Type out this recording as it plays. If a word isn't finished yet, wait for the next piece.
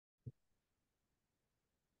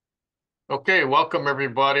Okay, welcome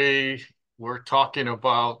everybody. We're talking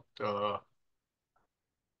about a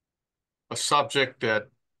subject that's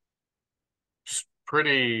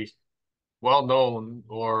pretty well known,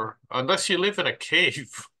 or unless you live in a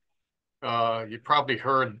cave, you probably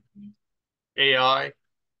heard AI.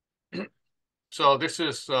 So this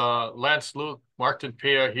is Lance Luke, Martin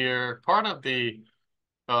Pea here, part of the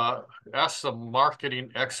Ask the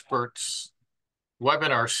Marketing Experts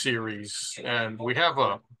webinar series, and we have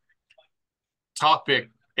a topic: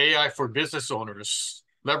 AI for business owners,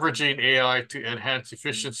 leveraging AI to enhance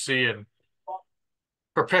efficiency and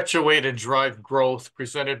perpetuate and drive growth,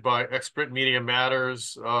 presented by Expert Media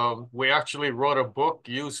Matters. We actually wrote a book,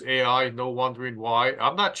 Use AI, No Wondering Why.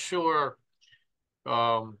 I'm not sure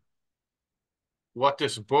um, what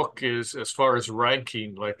this book is as far as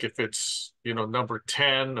ranking, like if it's, number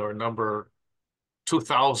 10 or number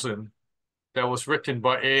 2000 that was written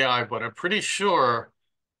by AI, but I'm pretty sure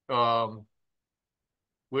um,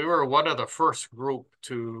 we were one of the first group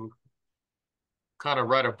to kind of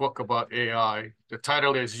write a book about AI. The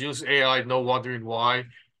title is Use AI, No Wondering Why.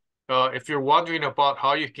 If you're wondering about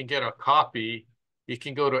how you can get a copy, you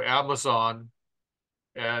can go to Amazon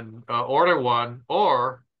and order one,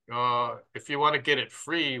 or if you want to get it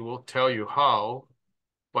free, we'll tell you how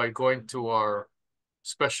by going to our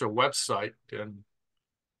special website, and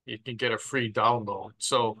you can get a free download.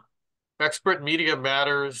 So Expert Media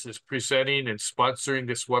Matters is presenting and sponsoring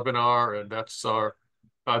this webinar, and that's our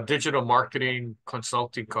digital marketing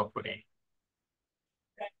consulting company.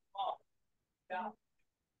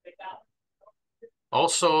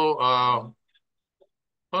 Also,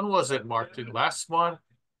 when was it, Martin? Last month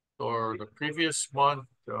or the previous month?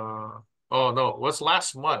 Oh no, it was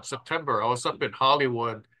last month, September. I was up in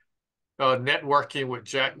Hollywood, networking with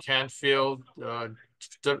Jack Canfield.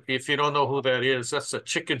 If you don't know who that is, that's a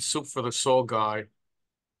Chicken Soup for the Soul guy.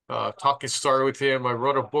 Talking Star with him. I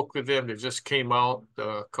wrote a book with him that just came out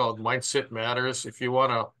called Mindset Matters. If you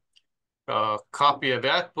want a copy of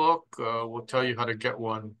that book, we'll tell you how to get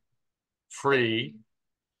one free.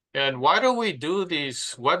 And why do we do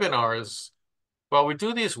these webinars? Well, we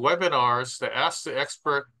do these webinars, the Ask the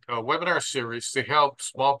Expert webinar series, to help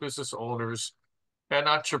small business owners and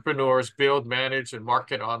entrepreneurs build, manage, and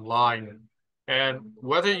market online. And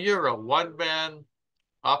whether you're a one-man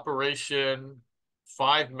operation,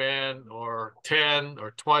 five-man, or 10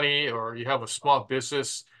 or 20, or you have a small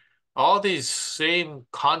business, all these same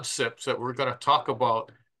concepts that we're going to talk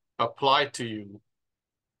about apply to you.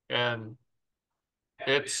 And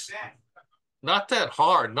it's not that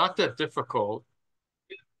hard, not that difficult.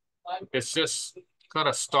 It's just kind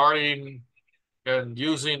of starting and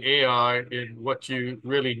using AI in what you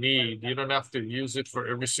really need. You don't have to use it for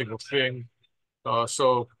every single thing.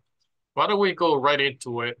 So why don't we go right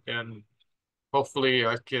into it, and hopefully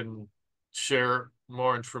I can share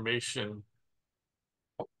more information.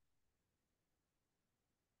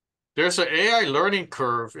 There's an AI learning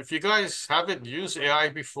curve. If you guys haven't used AI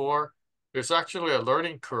before, there's actually a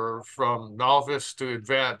learning curve from novice to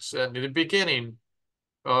advanced. And in the beginning,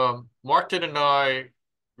 Martin and I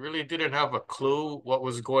really didn't have a clue what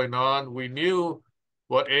was going on. We knew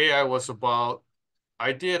what AI was about.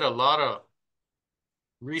 I did a lot of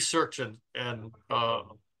research and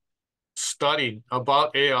studying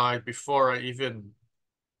about AI before I even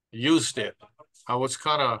used it. I was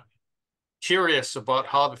kind of curious about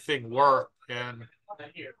how the thing worked, and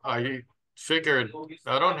I figured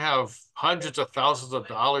I don't have hundreds of thousands of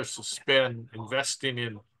dollars to spend investing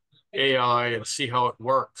in AI and see how it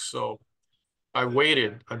works. So I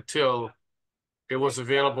waited until it was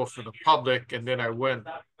available for the public, and then I went,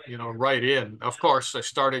 right in. Of course, I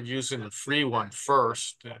started using the free one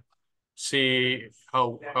first to see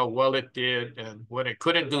how well it did, and when it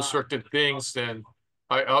couldn't do certain things, then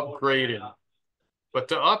I upgraded. But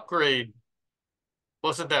the upgrade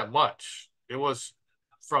wasn't that much. It was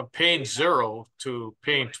from paying zero to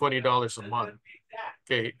paying $20 a month.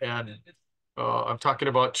 Okay, and I'm talking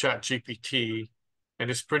about ChatGPT,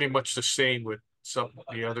 and it's pretty much the same with some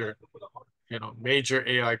of the other, major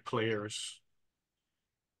AI players.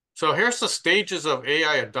 So here's the stages of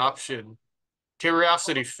AI adoption.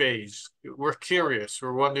 Curiosity phase. We're curious.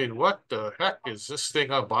 We're wondering, what the heck is this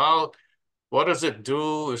thing about? What does it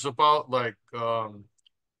do? It's about like,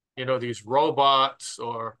 these robots,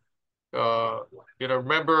 or,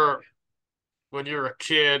 remember when you were a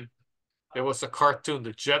kid, there was a cartoon,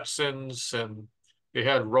 The Jetsons, and they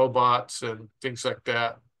had robots and things like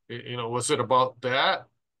that. Was it about that?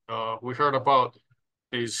 We heard about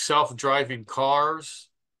these self-driving cars.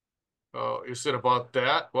 Is it about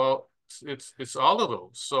that? Well, it's all of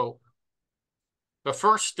those. So the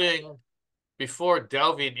first thing before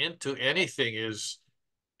delving into anything is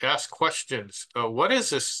ask questions. What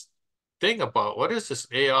is this thing about? What is this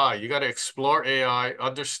AI? You got to explore AI,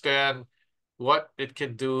 understand what it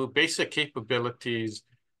can do, basic capabilities,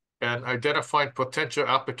 and identifying potential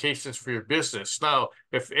applications for your business. Now,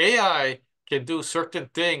 if AI can do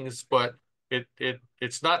certain things, but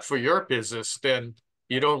it's not for your business, then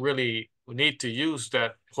you don't really need to use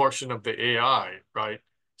that portion of the AI, right?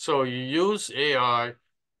 So you use AI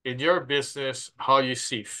in your business how you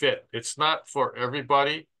see fit. It's not for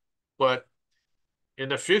everybody, but in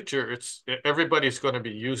the future, everybody's going to be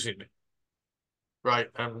using it, right?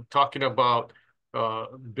 I'm talking about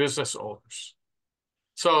business owners.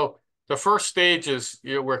 So the first stage is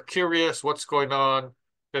we're curious what's going on.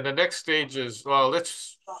 Then the next stage is, well,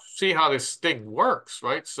 let's see how this thing works,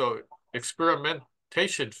 right? So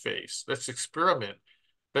experimentation phase. Let's experiment.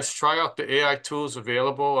 Let's try out the AI tools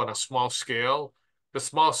available on a small scale. The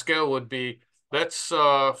small scale would be, let's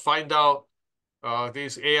find out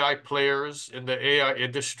these AI players in the AI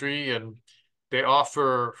industry, and they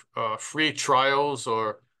offer free trials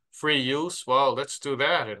or free use. Well, let's do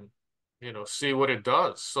that and see what it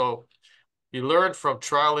does. So you learn from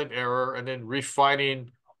trial and error and then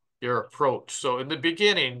refining your approach. So in the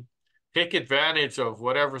beginning, take advantage of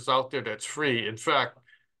whatever's out there that's free. In fact,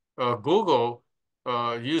 Google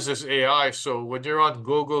uses AI. So when you're on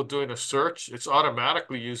Google doing a search, it's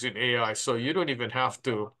automatically using AI. So you don't even have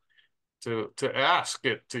to ask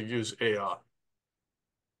it to use AI.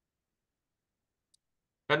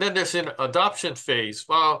 And then there's an adoption phase.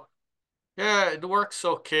 Well, yeah, it works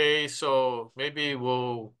okay, so maybe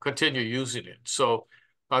we'll continue using it. So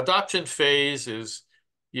adoption phase is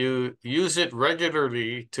you use it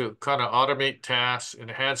regularly to kind of automate tasks,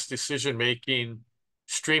 enhance decision making,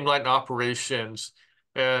 streamline operations.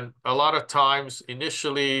 And a lot of times,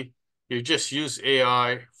 initially, you just use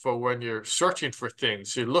AI for when you're searching for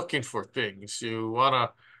things, you're looking for things, you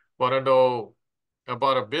wanna know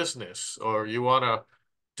about a business, or you wanna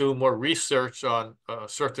do more research on a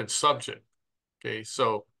certain subject. Okay,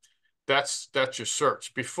 so that's your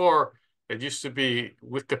search. Before, it used to be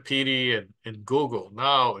Wikipedia and Google.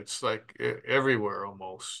 Now it's like everywhere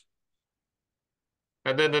almost.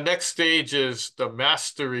 And then the next stage is the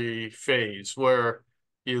mastery phase, where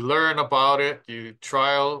you learn about it, you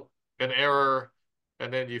trial and error,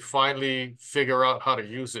 and then you finally figure out how to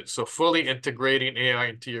use it. So fully integrating AI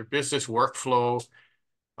into your business workflow,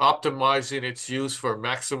 optimizing its use for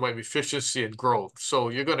maximum efficiency and growth. So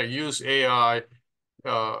you're going to use AI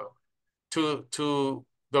uh, to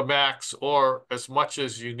the max or as much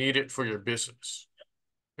as you need it for your business.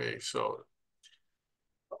 Okay, so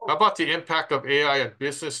how about the impact of AI on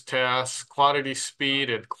business tasks, quantity, speed,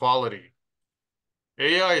 and quality?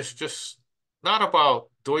 AI is just not about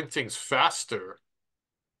doing things faster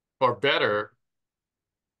or better.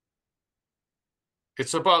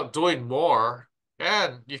 It's about doing more,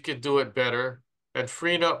 and you can do it better and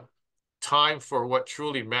freeing up time for what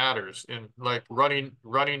truly matters in like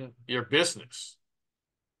running your business.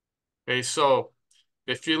 Okay, so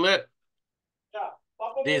if you let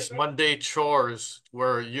these Monday chores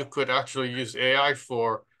where you could actually use AI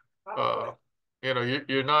for, uh,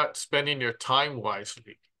 you're not spending your time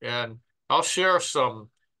wisely. And I'll share some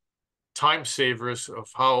time savers of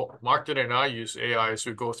how Martin and I use AI as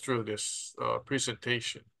we go through this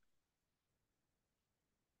presentation.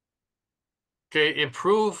 Okay,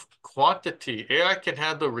 improve quantity. AI can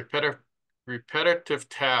handle repetitive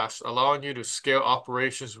tasks, allowing you to scale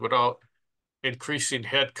operations without increasing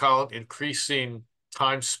headcount, increasing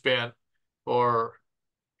time spent, or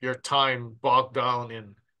your time bogged down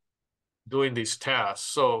in doing these tasks.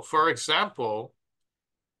 So for example,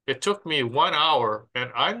 it took me 1 hour,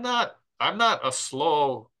 and I'm not a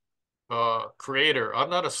slow creator. I'm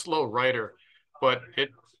not a slow writer, but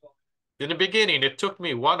in the beginning, it took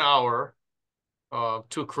me 1 hour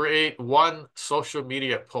to create one social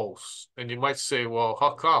media post. And you might say, well,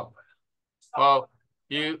 how come? Well,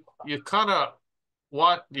 you kind of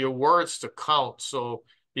want your words to count. So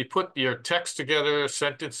you put your text together,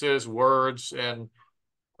 sentences, words, and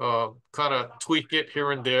kind of tweak it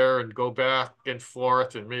here and there and go back and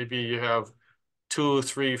forth. And maybe you have 2,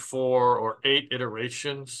 3, 4, or 8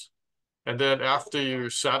 iterations. And then after you're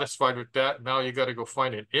satisfied with that, now you got to go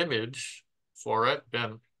find an image for it.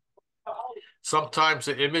 And sometimes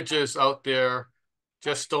the images out there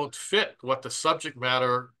just don't fit what the subject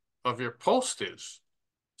matter of your post is.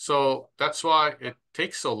 So that's why it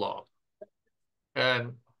takes so long.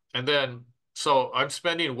 And then so I'm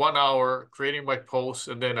spending 1 hour creating my post,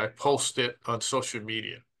 and then I post it on social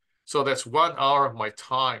media. So that's 1 hour of my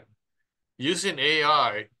time. Using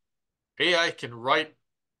AI can write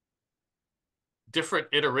different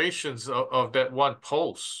iterations of that one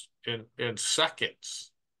post in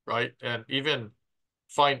seconds, right? And even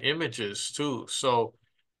find images too. So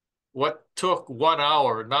what took 1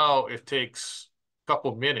 hour, now it takes a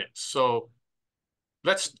couple minutes. So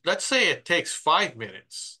let's say it takes 5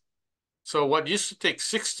 minutes. So what used to take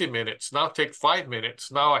 60 minutes now take 5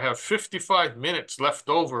 minutes. Now I have 55 minutes left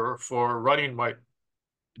over for running my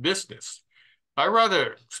business. I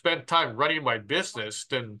rather spend time running my business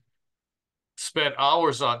than spend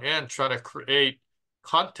hours on end trying to create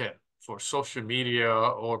content for social media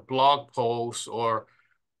or blog posts or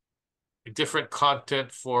different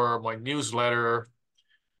content for my newsletter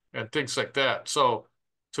and things like that. So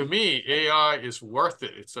to me, AI is worth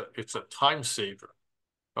it. It's a time saver.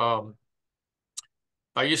 Um,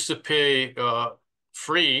 I used to pay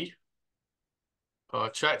free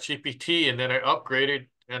ChatGPT, and then I upgraded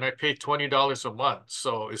and I paid $20 a month.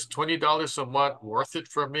 So is $20 a month worth it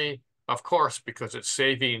for me? Of course, because it's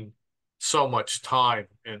saving so much time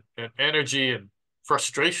and energy and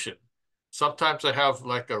frustration. Sometimes I have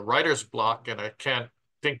like a writer's block and I can't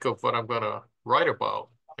think of what I'm gonna write about.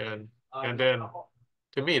 And then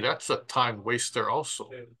to me, that's a time waster also.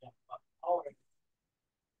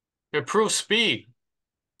 Improve speed.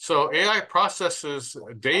 So AI processes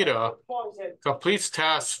data, completes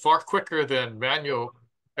tasks far quicker than manual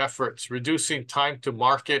efforts, reducing time to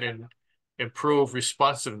market and improve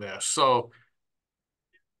responsiveness. So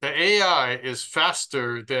the AI is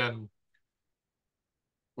faster than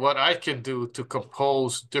what I can do to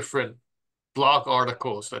compose different blog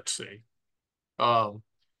articles, let's say. Um,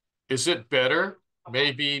 is it better?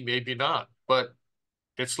 Maybe, maybe not. But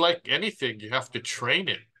it's like anything, you have to train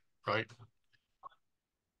it, right?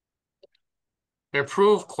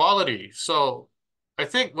 Improve quality. So I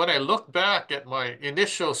think when I look back at my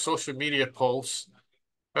initial social media posts,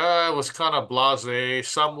 it was kind of blasé.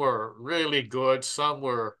 Some were really good, some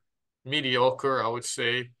were mediocre, I would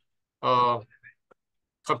say. Uh,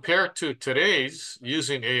 Compared to today's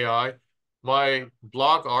using AI, my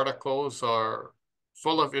blog articles are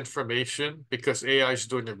full of information because AI is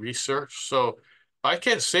doing the research. So I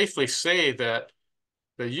can safely say that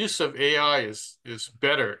the use of AI is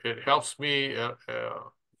better. It helps me a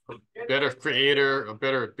better creator, a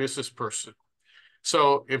better business person.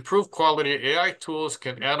 So improved quality AI tools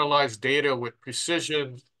can analyze data with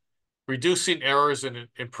precision, reducing errors and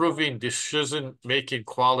improving decision-making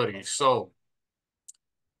quality. So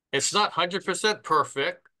it's not 100%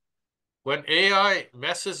 perfect. When AI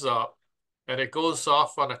messes up and it goes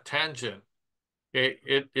off on a tangent,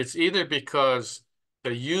 it's either because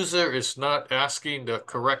the user is not asking the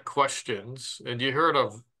correct questions, and you heard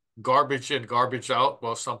of garbage in, garbage out.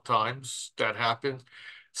 Well, sometimes that happens.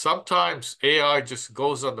 Sometimes AI just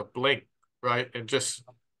goes on the blink, right? And just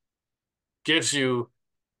gives you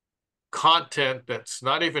content that's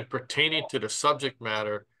not even pertaining to the subject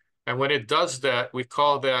matter. And when it does that, we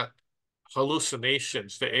call that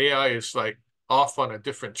hallucinations. The AI is like off on a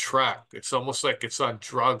different track. It's almost like it's on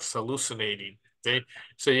drugs hallucinating. Okay.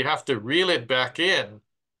 So you have to reel it back in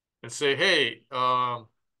and say, hey,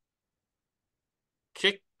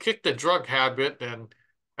 kick the drug habit, and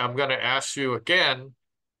I'm gonna ask you again,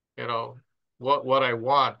 you know, what I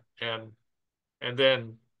want, and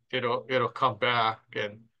then it'll come back,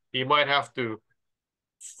 and you might have to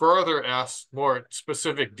further ask more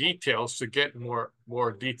specific details to get more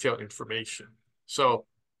detailed information. So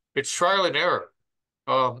it's trial and error.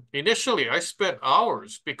 Initially, I spent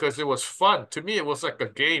hours because it was fun. To me, it was like a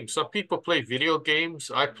game. Some people play video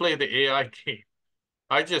games. I play the AI game.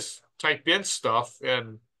 I just type in stuff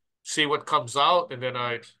and see what comes out, and then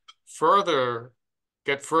I further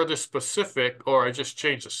get further specific, or I just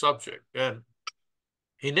change the subject. And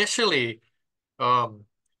initially, um,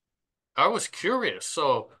 I was curious,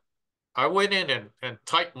 so I went in and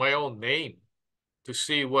typed my own name to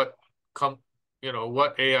see come,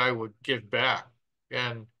 what AI would give back.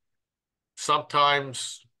 And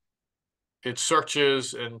sometimes it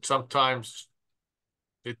searches and sometimes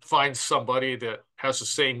it finds somebody that has the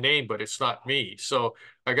same name, but it's not me. So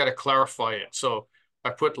I got to clarify it. So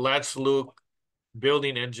I put Lance Luke,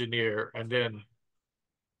 building engineer, and then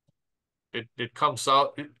it comes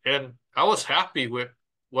out. And I was happy with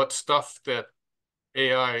what stuff that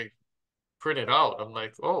AI printed out. I'm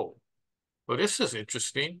like, oh, well, this is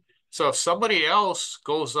interesting. So if somebody else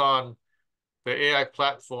goes on the AI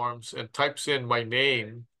platforms and types in my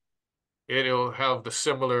name, it'll have the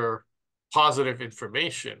similar positive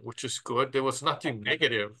information, which is good. There was nothing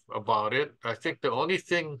negative about it. I think the only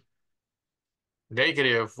thing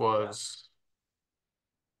negative was,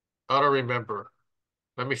 I don't remember.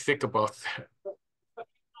 Let me think about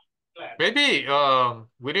that. maybe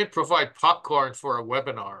we didn't provide popcorn for our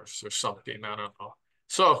webinars or something. I don't know.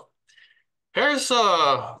 So here's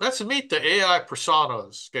let's meet the AI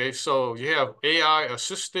personas. Okay, so you have AI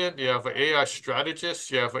assistant, you have an AI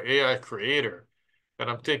strategist, you have an AI creator. And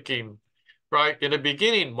I'm thinking, right, in the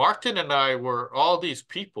beginning, Martin and I were all these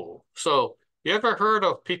people. So you ever heard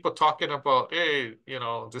of people talking about, hey,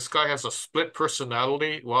 this guy has a split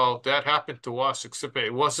personality? Well, that happened to us, except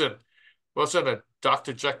it wasn't a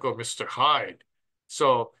Dr. Jekyll, Mr. Hyde.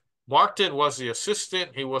 So Martin was the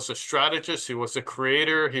assistant, he was a strategist, he was a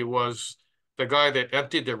creator, he was the guy that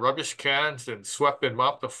emptied the rubbish cans and swept and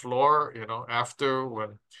mopped the floor, after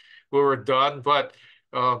when we were done. But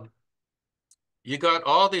um, you got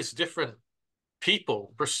all these different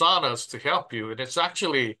people, personas to help you, and it's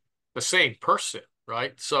actually the same person,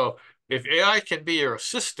 right? So if AI can be your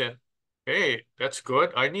assistant, hey, that's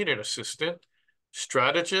good. I need an assistant,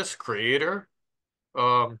 strategist, creator.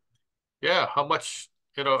 Um, yeah, how much,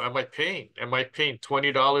 am I paying? Am I paying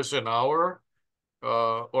 $20 an hour,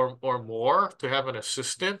 or more to have an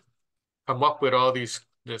assistant come up with all this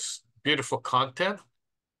beautiful content?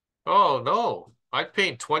 Oh no, I'm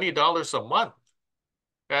paying $20 a month.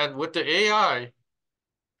 And with the AI,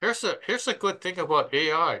 here's a good thing about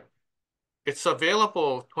AI. It's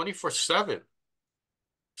available 24/7.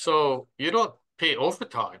 So you don't pay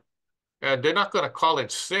overtime, and they're not going to call in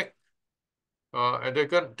sick. And they're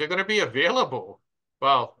gonna be available.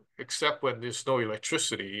 Well, except when there's no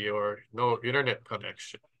electricity or no internet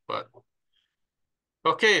connection. But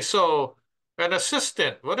okay, so an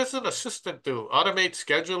assistant. What does an assistant do? Automate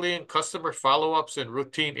scheduling, customer follow-ups, and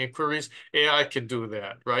routine inquiries. AI can do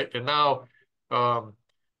that, right? And now um,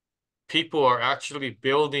 people are actually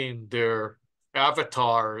building their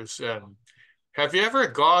avatars. And have you ever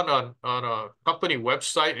gone on a company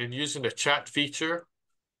website and using the chat feature?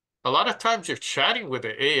 A lot of times you're chatting with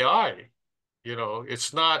the AI.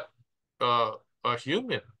 It's not uh, a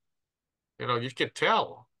human. You can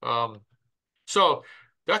tell. So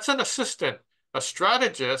that's an assistant. A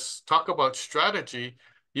strategist, talk about strategy,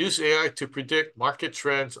 use AI to predict market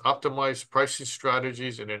trends, optimize pricing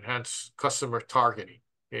strategies, and enhance customer targeting.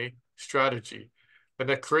 Okay, strategy. And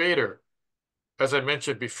the creator, as I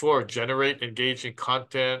mentioned before, generate engaging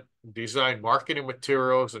content, design marketing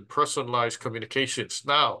materials, and personalize communications.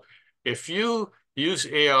 Now, if you use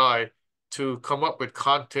AI to come up with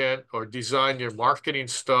content or design your marketing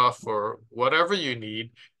stuff or whatever you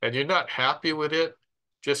need, and you're not happy with it,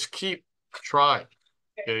 just keep trying,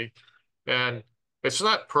 okay? And it's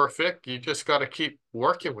not perfect. You just got to keep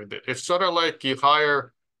working with it. It's sort of like you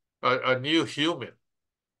hire a new human,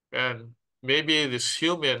 and maybe this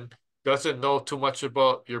human doesn't know too much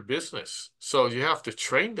about your business. So you have to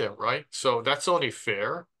train them, right? So that's only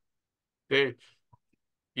fair. They,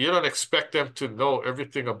 you don't expect them to know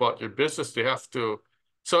everything about your business. They have to.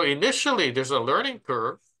 So initially, there's a learning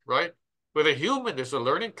curve, right? With a human, there's a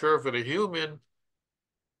learning curve. With a human,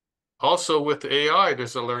 also with AI,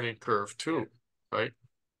 there's a learning curve too, right?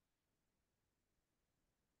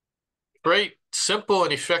 Great, simple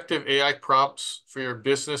and effective AI prompts for your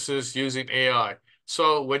businesses using AI.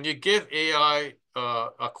 So when you give AI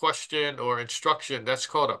a question or instruction, that's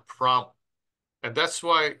called a prompt. And that's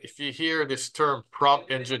why if you hear this term prompt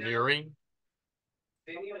engineering,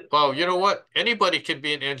 well, you know what? Anybody can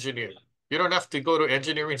be an engineer. You don't have to go to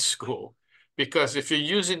engineering school, because if you're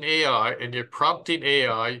using AI and you're prompting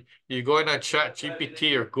AI, you're going on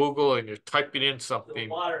ChatGPT or Google and you're typing in something,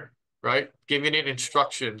 right? Giving it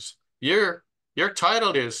instructions. Your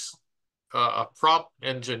title is a prompt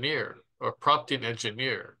engineer or prompting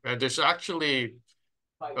engineer. And there's actually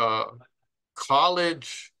uh,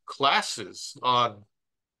 college classes on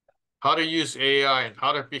how to use AI and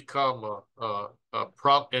how to become a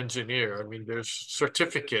prompt engineer. I mean, there's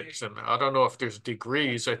certificates, and I don't know if there's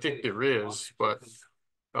degrees. I think there is, but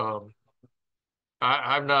um,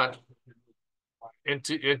 I'm not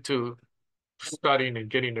into studying and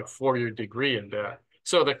getting a 4-year degree in that.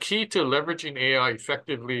 So the key to leveraging AI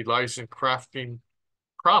effectively lies in crafting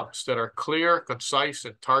prompts that are clear, concise,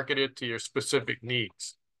 and targeted to your specific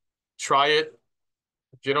needs. Try it.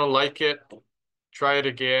 If you don't like it, try it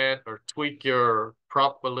again or tweak your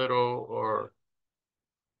prompt a little or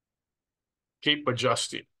keep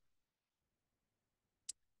adjusting.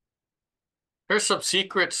 Here's some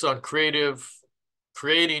secrets on creating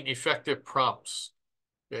effective prompts.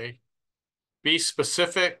 Okay. Be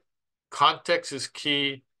specific. Context is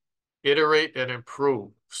key. Iterate and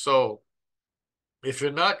improve. So if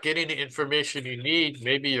you're not getting the information you need,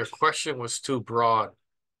 maybe your question was too broad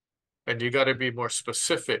and you got to be more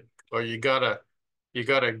specific, or you gotta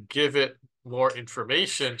give it more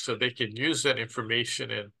information so they can use that information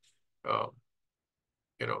and um,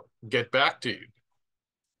 get back to you.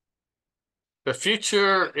 The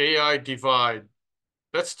future AI divide.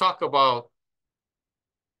 Let's talk about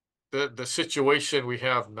the situation we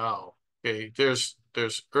have now. Okay, there's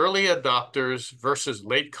early adopters versus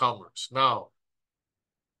latecomers. Now,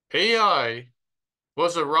 AI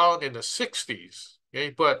was around in the 60s,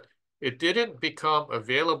 okay, but it didn't become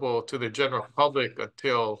available to the general public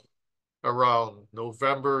until around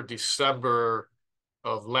November, December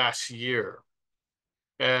of last year.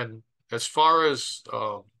 And as far as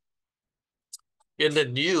in the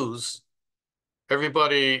news,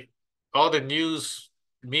 everybody, all the news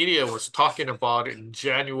media was talking about it in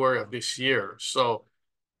January of this year. So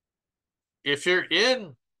if you're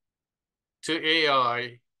in to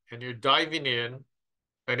AI and you're diving in,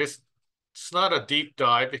 and it's not a deep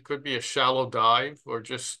dive, it could be a shallow dive or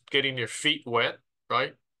just getting your feet wet,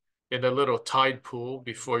 right? In a little tide pool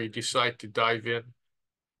before you decide to dive in.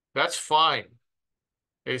 That's fine.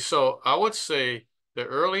 Okay, so I would say the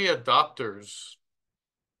early adopters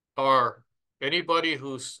are anybody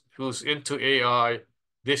who's into AI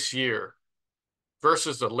this year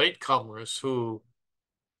versus the latecomers who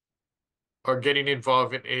are getting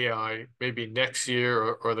involved in AI maybe next year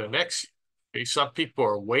or the next year. Okay, some people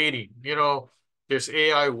are waiting. There's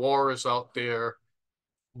AI wars out there,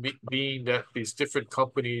 being that these different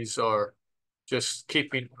companies are just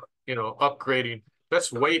keeping, upgrading.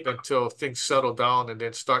 Let's wait until things settle down and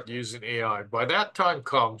then start using AI. By that time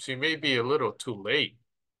comes, you may be a little too late.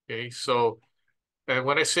 Okay, so, and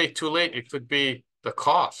when I say too late, it could be the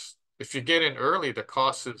cost. If you get in early, the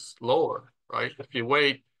cost is lower, right? If you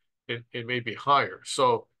wait, it may be higher.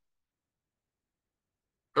 So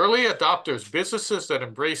early adopters, businesses that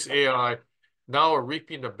embrace AI now are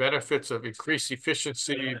reaping the benefits of increased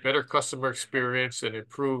efficiency, better customer experience, and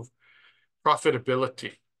improved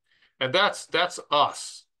profitability. And that's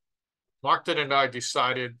us. Martin and I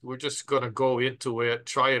decided we're just going to go into it,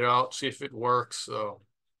 try it out, see if it works.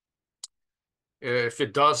 If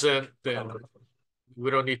it doesn't, then we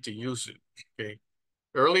don't need to use it. Okay.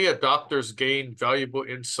 Early adopters gain valuable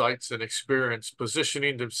insights and experience,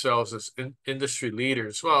 positioning themselves as industry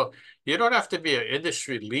leaders. Well, you don't have to be an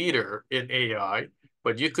industry leader in AI,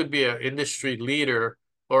 but you could be an industry leader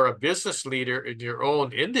or a business leader in your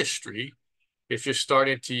own industry if you're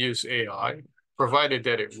starting to use AI, provided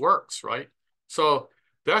that it works, right? So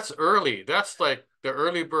that's early. That's like the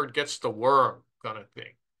early bird gets the worm kind of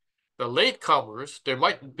thing. The latecomers, there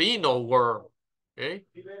might be no worm. Okay.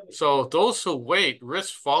 So those who wait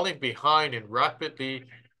risk falling behind in rapidly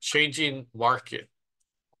changing market,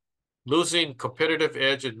 losing competitive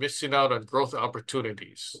edge and missing out on growth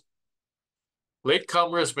opportunities.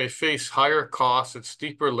 Latecomers may face higher costs and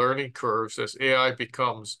steeper learning curves as AI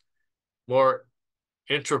becomes more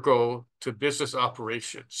integral to business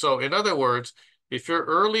operations. So in other words, if you're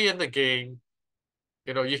early in the game,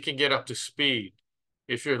 you can get up to speed.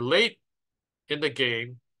 If you're late in the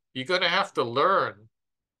game, you're going to have to learn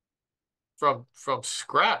from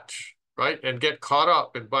scratch, right? And get caught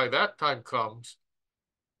up. And by that time comes,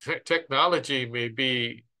 technology may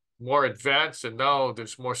be more advanced, and now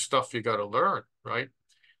there's more stuff you got to learn, right?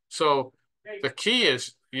 So the key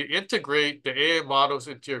is you integrate the AI models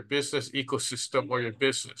into your business ecosystem or your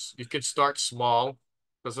business. You can start small,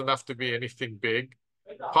 doesn't have to be anything big.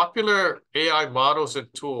 Popular AI models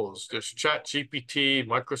and tools, there's ChatGPT,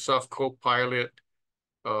 Microsoft Copilot,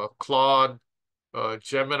 Claude,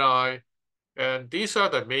 Gemini, and these are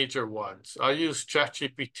the major ones. I use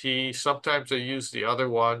ChatGPT. Sometimes I use the other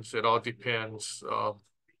ones. It all depends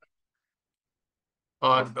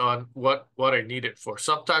on what I need it for.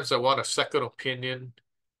 Sometimes I want a second opinion,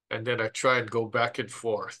 and then I try and go back and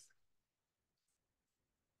forth.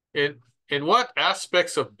 In what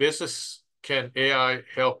aspects of business can AI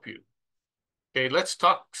help you? Okay, let's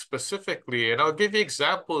talk specifically, and I'll give you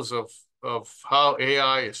examples of how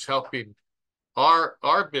AI is helping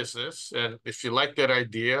our business. And if you like that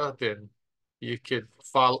idea, then you could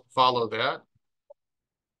follow that.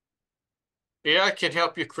 AI can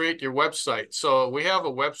help you create your website. So we have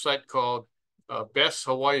a website called Best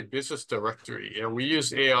Hawaii Business Directory, and we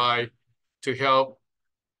use AI to help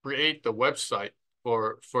create the website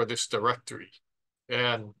for this directory.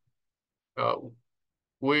 And uh,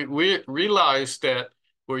 we realized that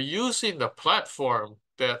we're using the platform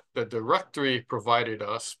that the directory provided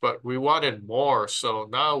us, but we wanted more. So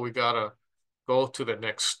now we gotta go to the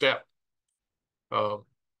next step um,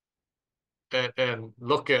 and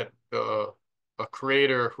look at a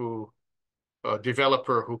creator a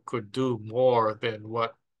developer who could do more than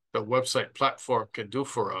what the website platform can do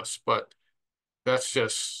for us. But that's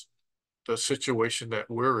just the situation that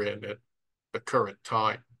we're in at the current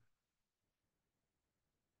time.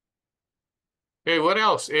 Hey, what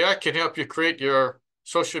else? AI can help you create your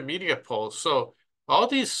social media posts. So all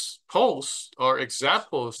these posts are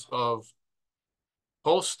examples of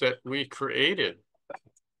posts that we created.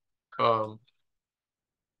 Um,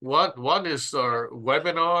 one is our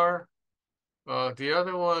webinar. The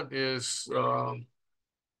other one is another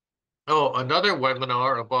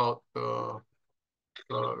webinar about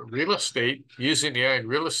real estate, using AI in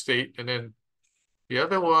real estate, and then the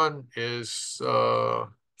other one is a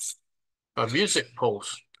music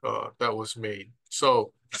post that was made.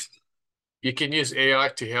 So you can use AI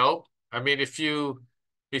to help. I mean, if you're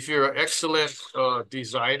an excellent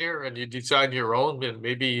designer and you design your own, then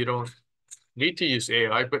maybe you don't need to use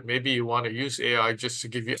AI, but maybe you want to use AI just to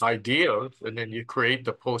give you ideas, and then you create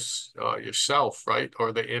the post yourself, right?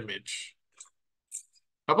 Or the image.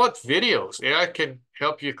 How about videos? AI can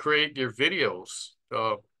help you create your videos.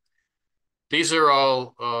 These are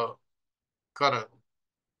all kind of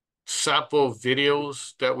sample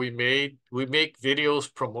videos that we made. We make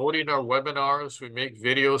videos promoting our webinars. We make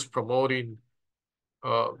videos promoting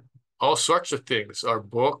uh, all sorts of things, our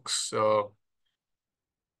books,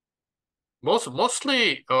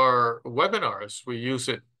 mostly our webinars. We use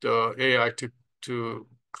AI to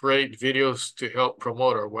create videos to help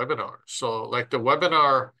promote our webinars. So like the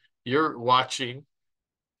webinar you're watching,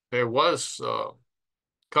 there was a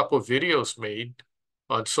couple of videos made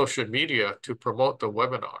on social media to promote the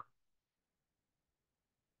webinar.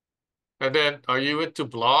 And then are you into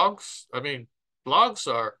blogs? I mean, blogs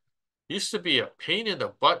are used to be a pain in the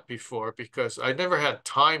butt before because I never had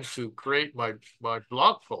time to create my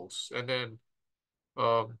blog posts. And then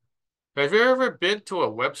um, have you ever been to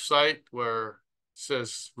a website where it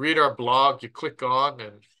says read our blog, you click on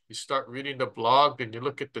and you start reading the blog and you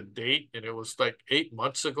look at the date and it was like 8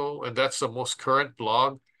 months ago and that's the most current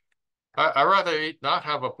blog? I rather not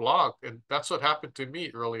have a blog, and that's what happened to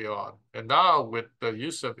me early on. And now with the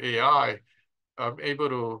use of AI, I'm able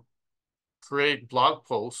to create blog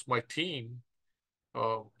posts, my team,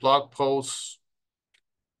 blog posts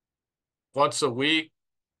once a week,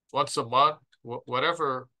 once a month,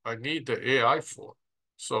 whatever I need the AI for.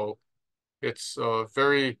 So it's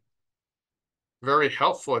very, very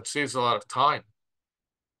helpful. It saves a lot of time.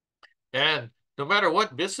 And no matter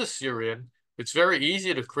what business you're in, it's very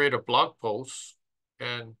easy to create a blog post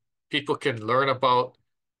and people can learn about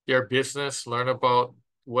your business, learn about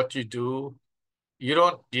what you do. You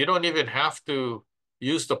don't even have to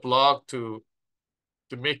use the blog to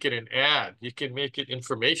make it an ad. You can make it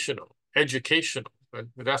informational, educational, and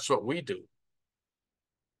that's what we do.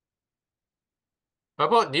 How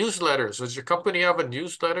about newsletters? Does your company have a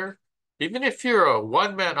newsletter? Even if you're a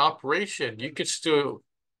one-man operation, you can still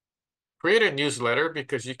create a newsletter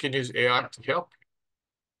because you can use AI to help you.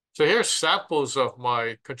 So here's samples of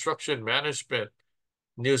my construction management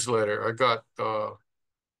newsletter. I got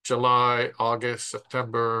July, August,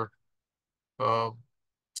 September. Um,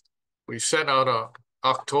 we sent out a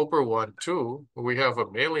October one too. We have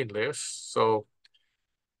a mailing list, so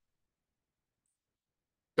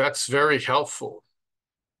that's very helpful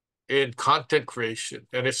in content creation.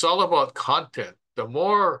 And it's all about content. The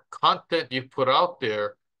more content you put out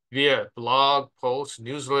there via blog posts,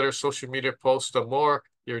 newsletter, social media posts, the more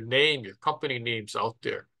your name, your company name's out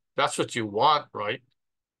there. That's what you want, right?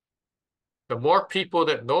 The more people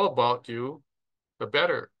that know about you, the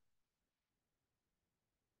better.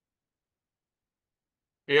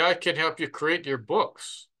 AI can help you create your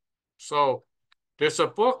books. So there's a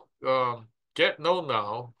book, Get Know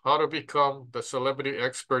Now, How to Become the Celebrity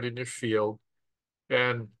Expert in Your Field.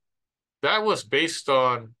 And that was based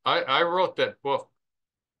on, I wrote that book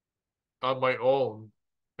on my own,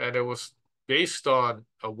 and it was based on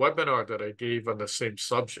a webinar that I gave on the same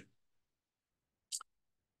subject.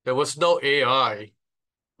 There was no AI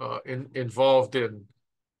involved in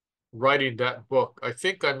writing that book. I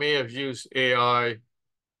think I may have used AI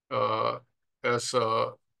uh, as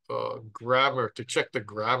a grammar to check the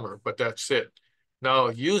grammar, but that's it. Now,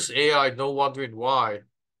 use AI, no wondering why.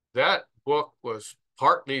 That book was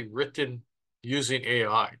partly written using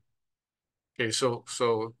AI. Okay, so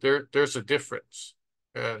there's a difference.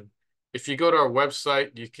 And if you go to our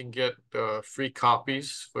website, you can get free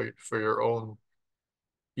copies for your own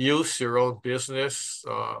use, your own business.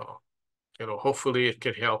 Hopefully it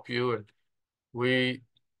can help you. And we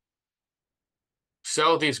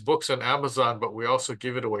sell these books on Amazon, but we also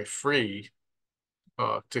give it away free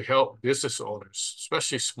to help business owners,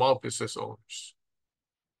 especially small business owners.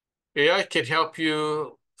 AI can help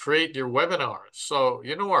you create your webinars. So,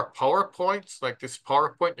 you know, our PowerPoints, like this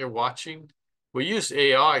PowerPoint you're watching, we use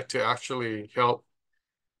AI to actually help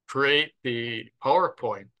create the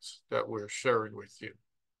PowerPoints that we're sharing with you.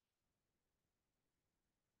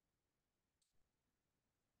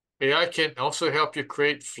 AI can also help you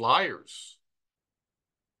create flyers,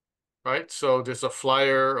 right? So there's a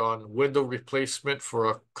flyer on window replacement for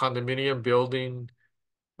a condominium building.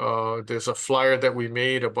 There's a flyer that we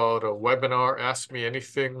made about a webinar, Ask Me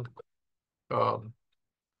Anything um,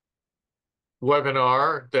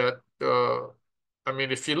 webinar that, I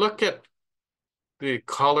mean, if you look at the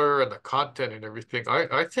color and the content and everything,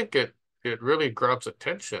 I think it really grabs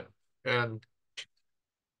attention. And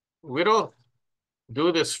we don't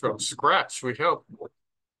do this from scratch. You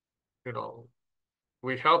know,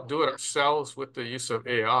 we help do it ourselves with the use of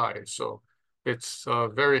AI. So it's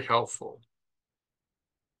very helpful.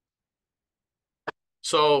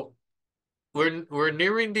 So we're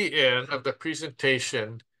nearing the end of the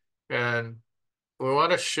presentation, and we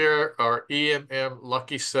want to share our EMM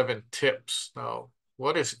Lucky 7 tips. Now,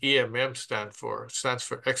 what does EMM stand for? It stands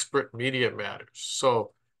for Expert Media Matters.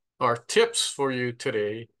 So our tips for you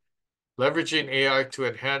today: leveraging AI to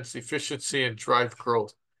enhance efficiency and drive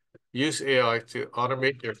growth. Use AI to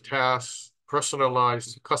automate your tasks,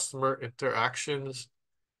 personalize customer interactions,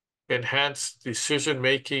 enhance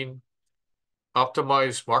decision-making,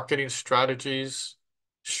 optimize marketing strategies,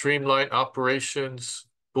 streamline operations,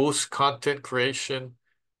 boost content creation,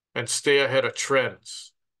 and stay ahead of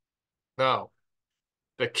trends. Now,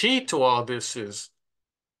 the key to all this is,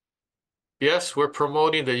 yes, we're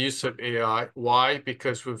promoting the use of AI. Why?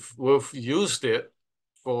 Because we've used it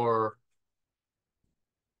for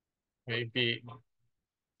maybe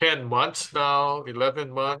 10 months now,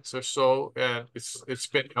 11 months or so, and it's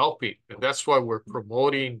been helping. And that's why we're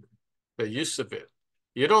promoting the use of it.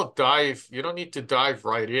 You don't need to dive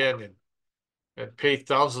right in and pay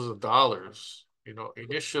thousands of dollars. You know,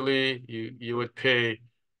 initially you would pay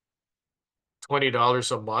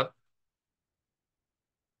 $20 a month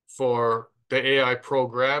for the AI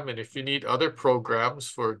program, and if you need other programs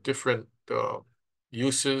for different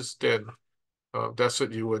uses, then that's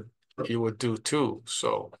what you would do too.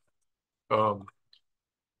 So um,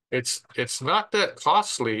 it's not that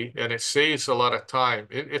costly, and it saves a lot of time.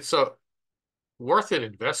 It's a worth it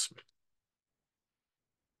investment.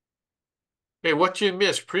 Hey, what you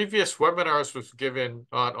missed? Previous webinars was given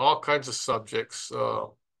on all kinds of subjects,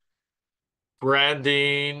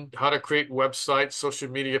 branding, how to create websites, social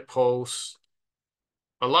media posts,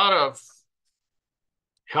 a lot of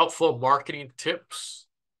helpful marketing tips.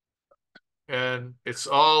 And it's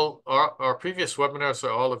all, our previous webinars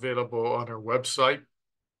are all available on our website.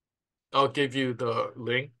 I'll give you the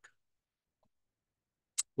link.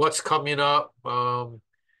 What's coming up?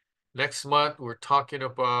 Next month, we're talking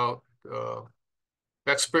about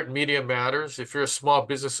Expert Media Matters. If you're a small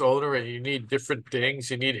business owner and you need different things,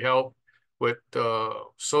 you need help with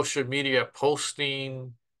social media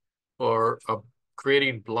posting or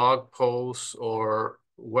creating blog posts or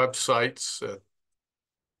websites,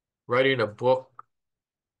 writing a book,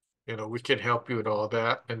 you know, we can help you with all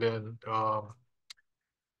that. And then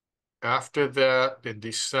after that, in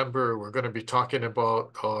December, we're going to be talking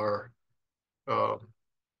about our um,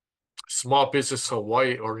 Small Business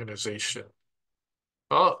Hawaii organization.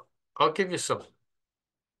 I'll, I'll give you some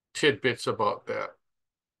tidbits about that.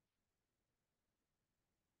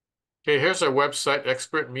 Okay, here's our website,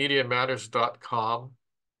 expertmediamatters.com.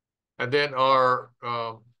 And then our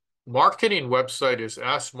marketing website is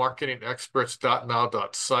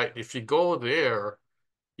askmarketingexperts.now.site. If you go there,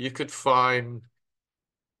 you could find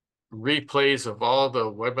replays of all the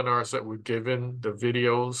webinars that we've given, the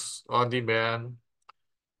videos on demand,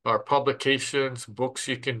 our publications, books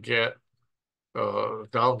you can get,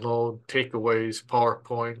 download, takeaways,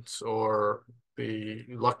 PowerPoints, or the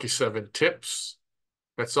Lucky 7 tips.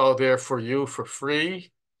 That's all there for you for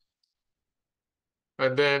free.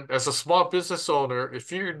 And then as a small business owner,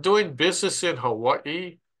 if you're doing business in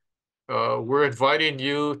Hawaii, we're inviting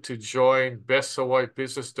you to join Best Hawaii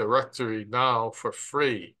Business Directory now for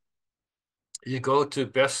free. You go to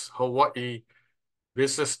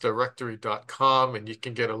besthawaiibusinessdirectory.com and you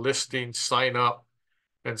can get a listing, sign up,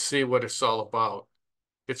 and see what it's all about.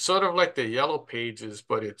 It's sort of like the Yellow Pages,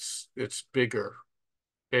 but it's bigger.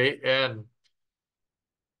 Okay, and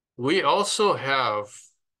we also have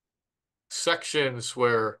sections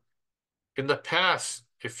where in the past,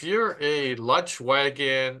 if you're a lunch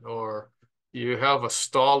wagon or you have a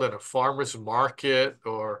stall in a farmer's market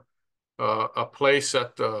or a place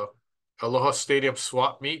at the Aloha Stadium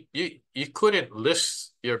swap meet, you couldn't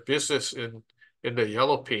list your business in the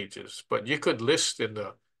Yellow Pages, but you could list in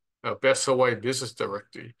the Best Hawaii Business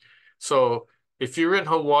Directory. So if you're in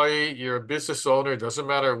Hawaii, you're a business owner, doesn't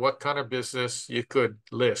matter what kind of business, you could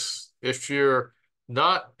list. If you're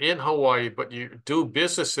not in Hawaii, but you do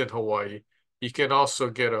business in Hawaii, you can also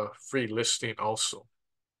get a free listing also.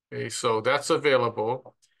 Okay, so that's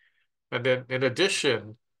available. And then in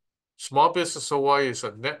addition, Small Business Hawaii is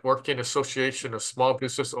a networking association of small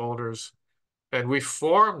business owners, and we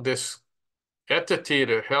formed this entity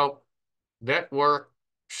to help network,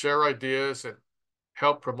 share ideas, and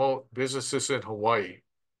help promote businesses in Hawaii.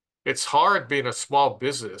 It's hard being a small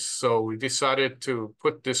business, so we decided to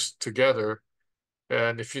put this together.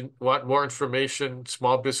 And if you want more information,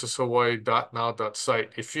 smallbusinesshawaii.now.site.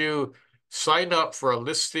 If you sign up for a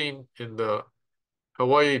listing in the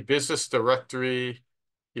Hawaii Business Directory,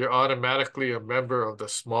 you're automatically a member of the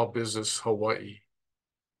Small Business Hawaii.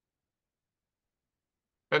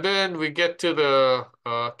 And then we get to the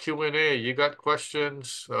Q&A. You got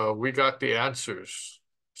questions, we got the answers.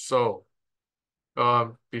 So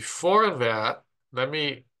before that, I'm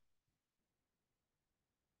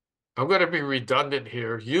going to be redundant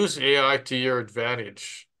here. Use AI to your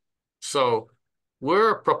advantage. So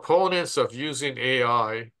we're proponents of using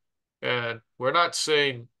AI, and we're not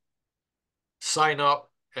saying sign up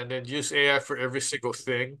and then use AI for every single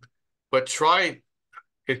thing, but try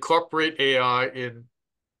incorporate AI in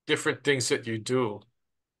different things that you do.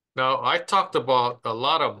 Now, I talked about a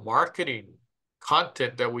lot of marketing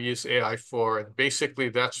content that we use AI for, and basically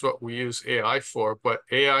that's what we use AI for, but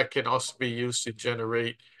AI can also be used to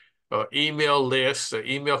generate email lists, an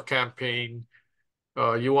email campaign.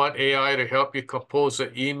 You want AI to help you compose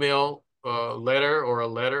an email letter or a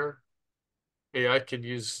letter. AI can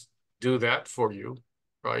do that for you,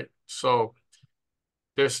 right? So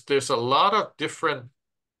there's a lot of different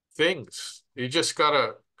things. You just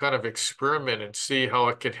gotta kind of experiment and see how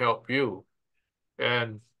it can help you.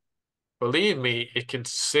 And believe me, it can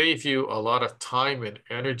save you a lot of time and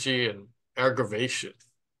energy and aggravation.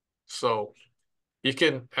 So you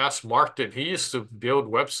can ask Martin. He used to build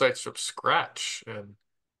websites from scratch and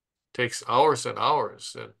takes hours and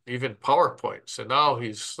hours and even PowerPoints. And now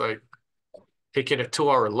he's like taking a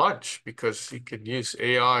 2-hour lunch because he can use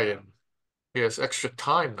AI and he has extra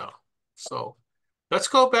time now. So let's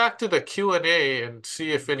go back to the Q&A and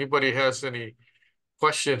see if anybody has any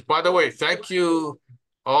questions. By the way, thank you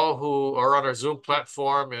all who are on our Zoom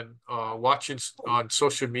platform and watching on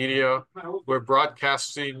social media. We're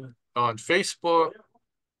broadcasting on Facebook,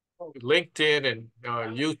 LinkedIn, and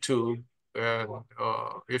YouTube. And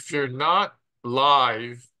if you're not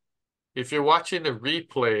live, if you're watching the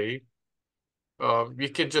replay, you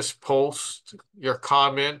can just post your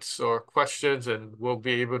comments or questions and we'll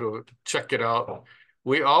be able to check it out.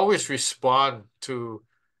 We always respond to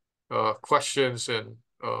questions and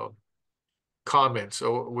comments,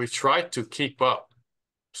 so we try to keep up.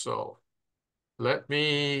 So let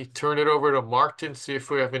me turn it over to Martin, see if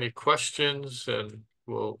we have any questions, and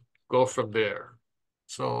we'll go from there.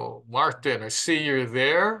 So Martin, I see you're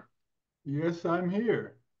there. Yes, I'm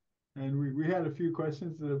here. And we had a few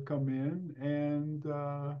questions that have come in, and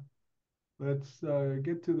let's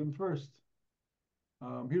get to them first.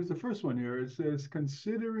 Here's the first one here. It says,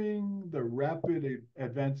 considering the rapid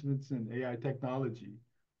advancements in AI technology,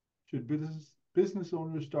 should business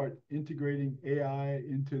owners start integrating AI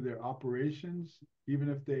into their operations, even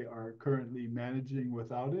if they are currently managing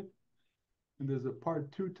without it? And there's a part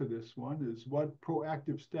two to this one is what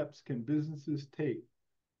proactive steps can businesses take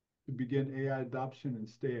to begin AI adoption and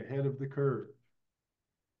stay ahead of the curve?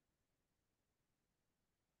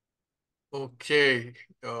 Okay.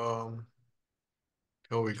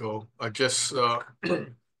 Here we go. I just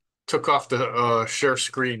took off the share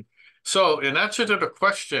screen. So in answer to the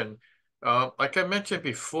question, like I mentioned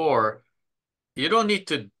before, you don't need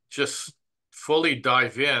to just fully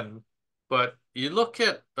dive in, but you look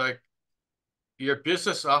at like your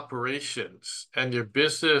business operations and your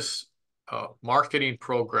business marketing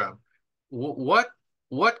program. What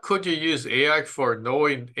could you use AI for,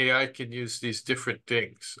 knowing AI can use these different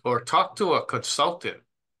things? Or talk to a consultant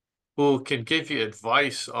who can give you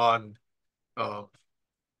advice on. Uh,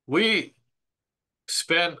 we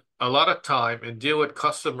spend a lot of time and deal with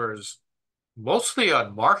customers mostly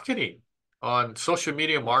on marketing, on social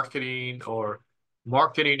media marketing or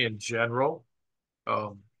marketing in general,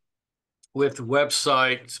 um, with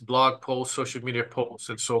websites, blog posts, social media posts,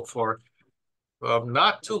 and so forth.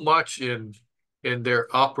 Not too much in their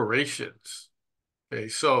operations. Okay,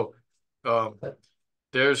 so um,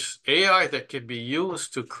 there's AI that can be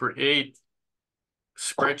used to create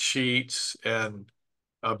spreadsheets and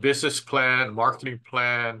a business plan, marketing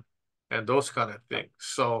plan, and those kind of things.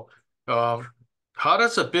 So, um, how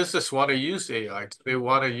does a business want to use AI? Do they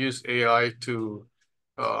want to use AI to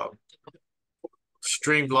uh,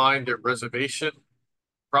 streamline their reservation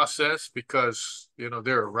process because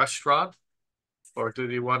they're a restaurant, or do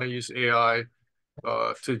they want to use AI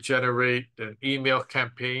to generate an email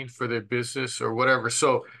campaign for their business or whatever.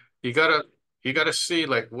 So you gotta you gotta see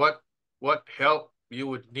like what help you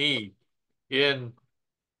would need in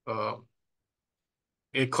um,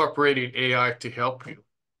 incorporating AI to help you.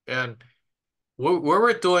 And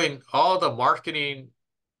we're doing all the marketing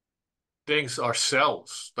things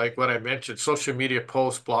ourselves, like what I mentioned, social media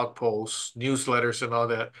posts, blog posts, newsletters, and all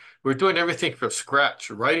that. We're doing everything from scratch,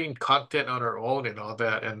 writing content on our own and all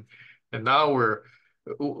that. And now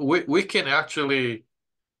we can actually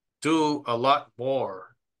do a lot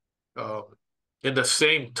more um, in the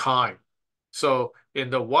same time. So in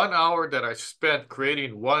the 1 hour that I spent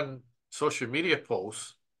creating one social media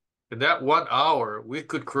post, in that 1 hour, we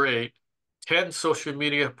could create 10 social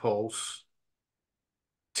media posts,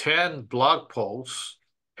 10 blog posts,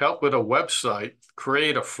 help with a website,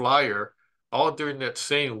 create a flyer, all during that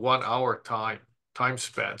same 1 hour time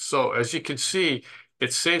span. So as you can see,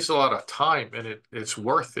 it saves a lot of time and it's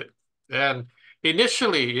worth it. And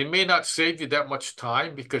initially, it may not save you that much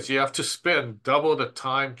time because you have to spend double the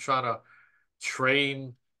time trying to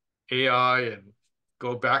train AI and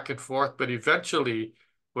go back and forth. But eventually,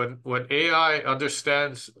 when AI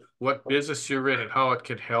understands what business you're in and how it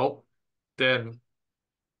can help, then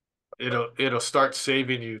it'll start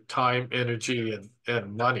saving you time, energy,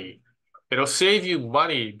 and money. It'll save you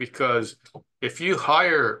money because if you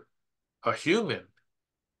hire a human,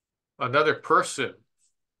 another person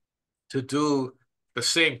to do the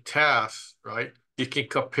same task, right? You can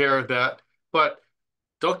compare that. But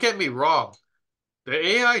don't get me wrong, the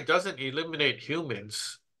AI doesn't eliminate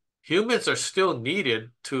humans. Humans are still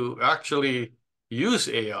needed to actually use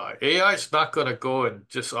AI. AI is not going to go and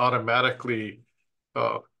just automatically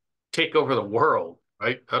uh, take over the world,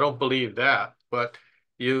 right? I don't believe that. But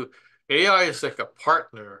you, AI is like a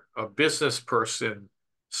partner, a business person,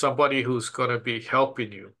 somebody who's going to be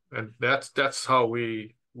helping you, and that's how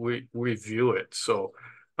we view it. So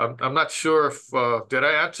I'm not sure if did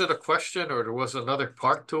I answer the question or there was another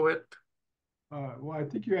part to it. Well, I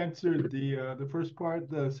think you answered the first part.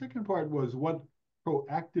 The second part was what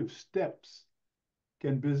proactive steps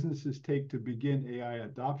can businesses take to begin AI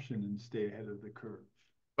adoption and stay ahead of the curve?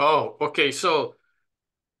 Oh, okay. So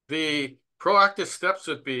the proactive steps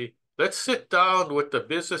would be let's sit down with the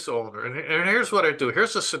business owner. And here's what I do.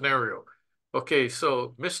 Here's a scenario. Okay,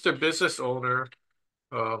 so Mr. Business Owner,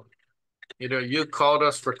 uh, you called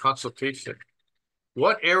us for consultation.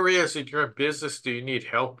 What areas in your business do you need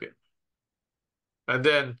help in? And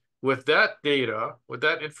then with that data, with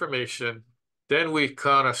that information, then we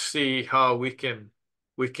kind of see how we can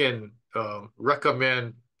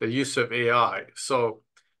recommend the use of AI. So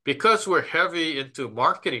because we're heavy into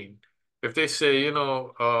marketing, if they say,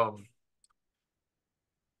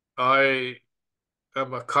 I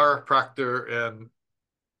am a chiropractor and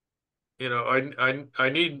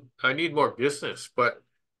I need more business, but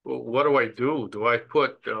what do I do? Do I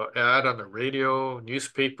put ad on the radio,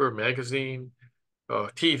 newspaper, magazine?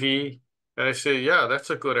 TV, and I say, yeah, that's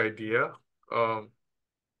a good idea. Um,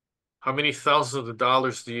 how many thousands of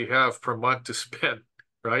dollars do you have per month to spend,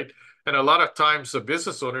 right? And a lot of times the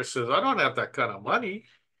business owner says, I don't have that kind of money.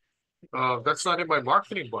 That's not in my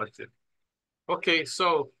marketing budget. Okay,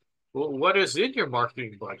 so what is in your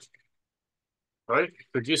marketing budget, right?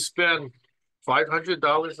 Could you spend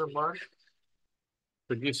 $500 a month?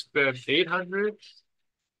 Could you spend 800?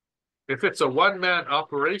 If it's a one-man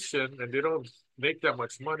operation and they don't make that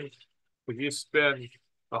much money, would you spend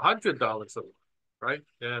 $100 a month, right?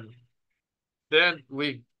 And then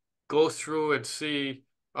we go through and see,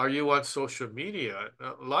 are you on social media?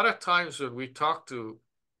 A lot of times when we talk to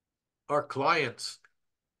our clients,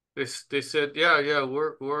 they said, yeah,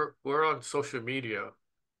 we're on social media.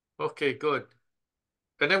 Okay, good.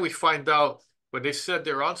 And then we find out when they said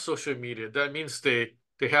they're on social media, that means they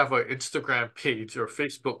have an Instagram page or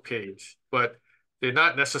Facebook page, but they're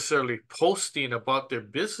not necessarily posting about their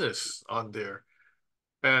business on there.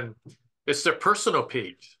 And it's their personal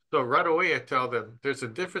page. So right away I tell them there's a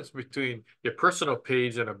difference between your personal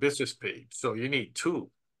page and a business page. So you need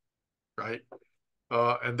two, right?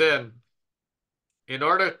 And then in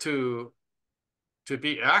order to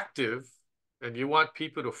be active and you want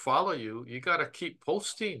people to follow you, you got to keep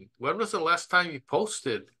posting. When was the last time you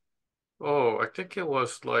posted? Oh, I think it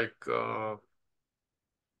was like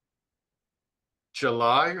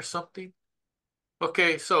July or something.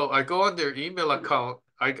 Okay, so I go on their email account.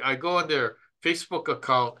 I go on their Facebook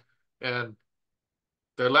account, and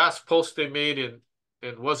their last post they made in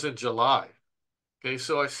was in July. Okay,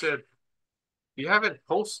 so I said, you haven't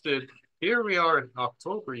posted. Here we are in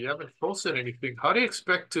October. You haven't posted anything. How do you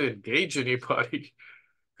expect to engage anybody?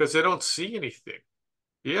 Because they don't see anything.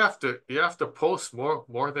 you have to post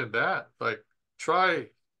more than that. Like try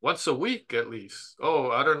once a week at least. Oh,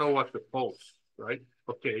 I don't know what to post, right?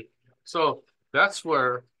 Okay. So that's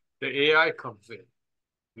where the AI comes in.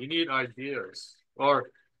 We need ideas.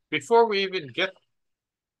 Or before we even get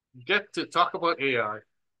to talk about AI,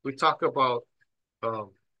 we talk about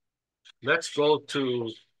um, let's go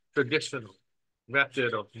to traditional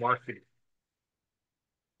method of marketing.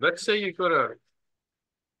 Let's say you're gonna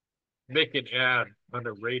make an ad on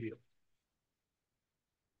the radio.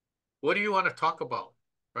 What do you want to talk about?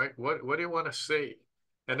 Right? What do you want to say?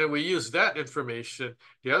 And then we use that information.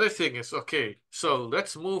 The other thing is, okay, so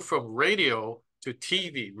let's move from radio to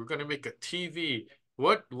TV. We're going to make a TV.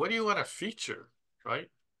 What do you want to feature? Right?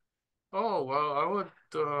 Oh, well, I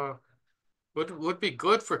would be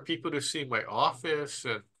good for people to see my office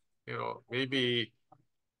and maybe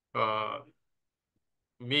uh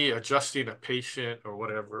me adjusting a patient or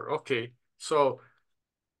whatever. Okay. So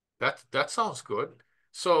that sounds good.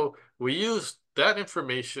 So we use that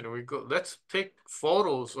information and we go, let's take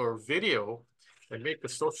photos or video and make a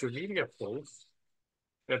social media post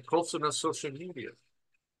and post it on social media.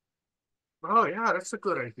 Oh yeah, that's a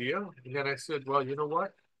good idea. And then I said, well, you know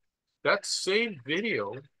what? That same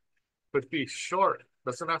video could be short,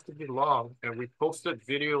 doesn't have to be long, and we posted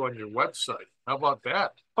video on your website. How about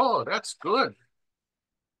that? Oh, that's good.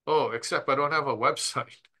 Oh, except I don't have a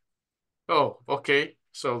website. Oh, okay.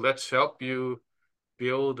 So let's help you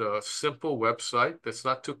build a simple website that's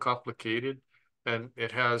not too complicated and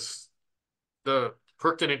it has the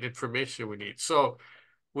pertinent information we need. So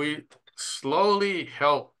we slowly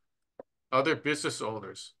help other business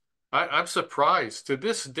owners. I'm surprised to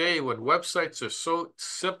this day when websites are so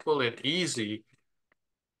simple and easy,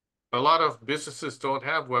 a lot of businesses don't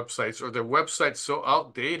have websites or their website's so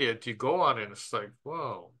outdated. You go on it and it's like,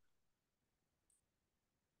 whoa,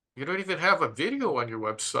 you don't even have a video on your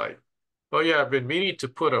website. Oh yeah, I've been meaning to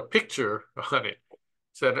put a picture on it.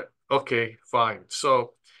 Said, okay, fine.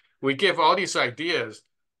 So we give all these ideas.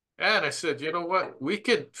 And I said, you know what? We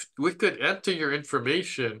could enter your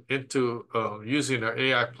information into using our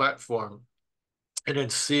AI platform and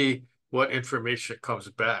then see what information comes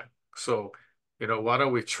back. So, why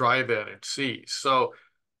don't we try that and see? So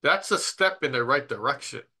that's a step in the right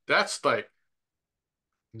direction. That's like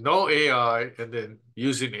no AI and then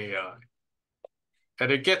using AI.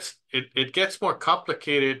 And it gets more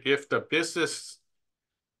complicated if the business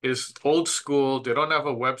is old school. They don't have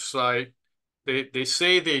a website. They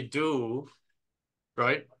say they do,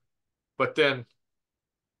 right? But then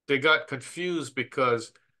they got confused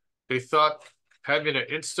because they thought having an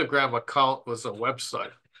Instagram account was a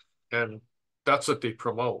website, and that's what they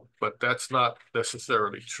promote. But that's not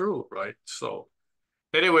necessarily true, right? So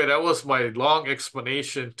anyway, that was my long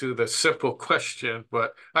explanation to the simple question,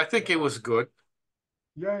 but I think it was good.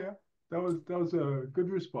 Yeah, yeah. That was a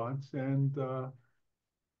good response, and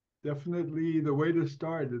definitely the way to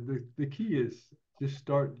start. The key is just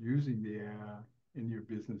start using the in your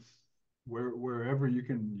business wherever you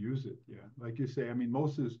can use it. Yeah, like you say. I mean,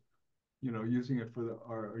 most is using it for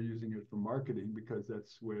are using it for marketing because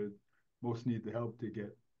that's where most need the help to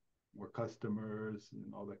get more customers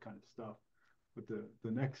and all that kind of stuff. But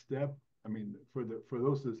the next step, I mean, for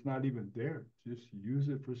those that's not even there, just use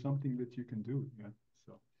it for something that you can do. Yeah.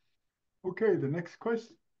 So okay, the next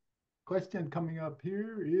question coming up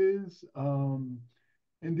here is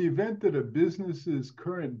in the event that a business's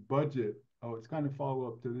current budget, oh, it's kind of follow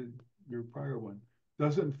up to your prior one,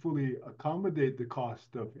 doesn't fully accommodate the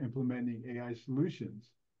cost of implementing AI solutions,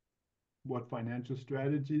 what financial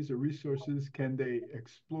strategies or resources can they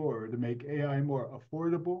explore to make AI more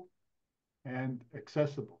affordable and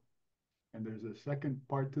accessible? And there's a second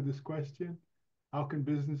part to this question. How can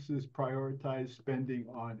businesses prioritize spending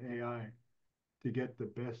on AI to get the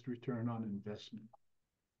best return on investment?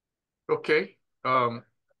 Okay.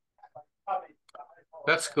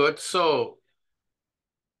 That's good. So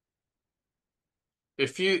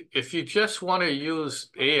if you just want to use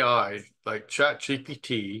AI like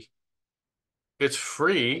ChatGPT, it's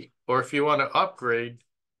free, or if you want to upgrade,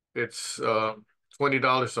 it's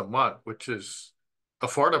 $20 a month, which is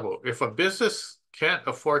affordable. If a business can't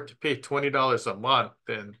afford to pay $20 a month,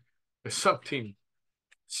 then there's something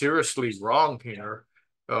seriously wrong here.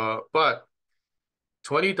 But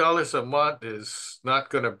 $20 a month is not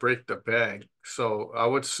going to break the bank. So I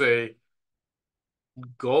would say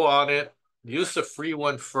go on it, use the free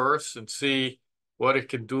one first and see what it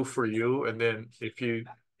can do for you. And then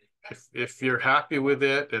if you're happy with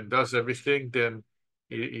it and does everything, then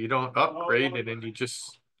you don't upgrade and then you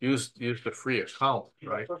just use the free account,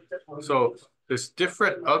 right? So there's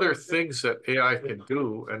different other things that AI can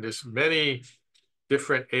do, and there's many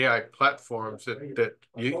different AI platforms that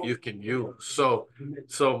you can use. So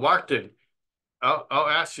Martin, I'll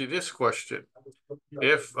ask you this question.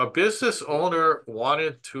 If a business owner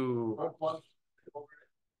wanted to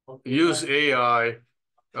use AI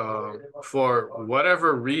for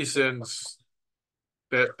whatever reasons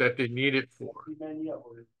that they need it for,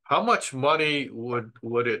 how much money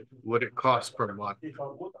would it cost per month?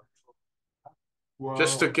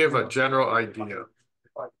 Just to Well, give a general idea.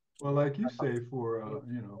 well, like you say, for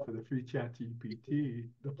the free Chat GPT,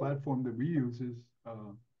 the platform that we use is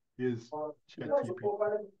Chat GPT.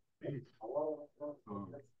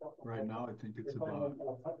 Right now, I think it's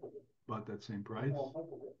about that same price,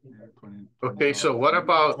 yeah, 20 Okay, so $20 what a month.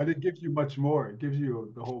 about, But it gives you much more. It gives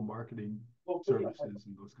you the whole marketing services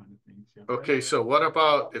and those kind of things. Yeah. okay, so what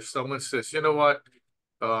about if someone says, you know what,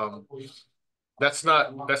 um, that's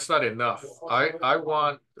not enough. I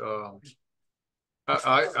want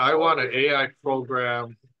I want an AI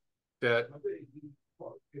program that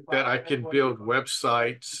that I can build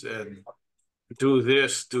websites and do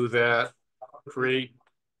this, do that, create,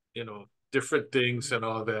 different things and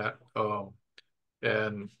all that.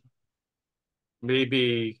 And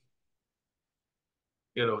maybe,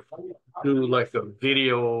 you know, do like a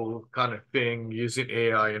video kind of thing using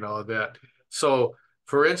AI and all that. So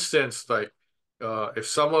for instance, like if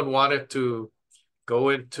someone wanted to go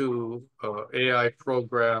into AI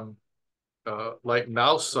program like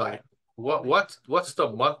NowSite, what's the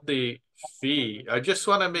monthly fee? I just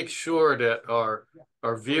want to make sure that our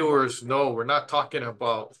viewers know we're not talking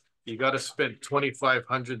about you got to spend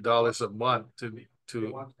 $2,500 a month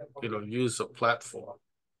to use a platform.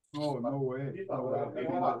 Oh, no way, no way. I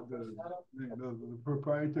mean, the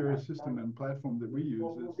proprietary system and platform that we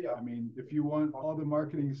use is, I mean, if you want all the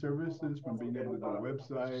marketing services from being able to do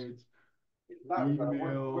websites,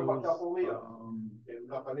 emails,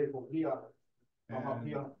 and I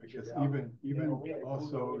guess even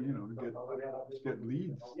also, get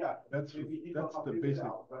leads. That's the basic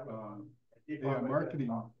AI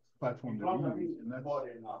marketing platform that we use, and that's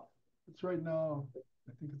right now. I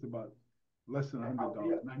think it's about less than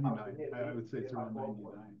 $100, 99. I would say it's around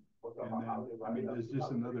 99. And then, I mean, there's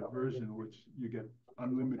just another version which you get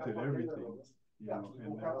unlimited everything,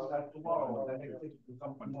 and that's 150,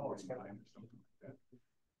 149 or something like that.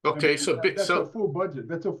 I Okay, mean, that's a full budget.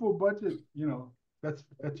 That's a full budget, that's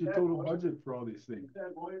your total budget for all these things.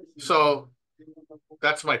 so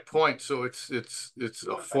that's my point. So it's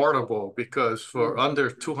affordable because for under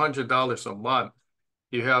 $200 a month,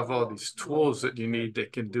 you have all these tools that you need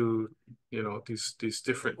that can do, these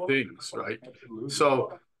different things, right? Absolutely.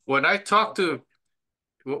 So when I get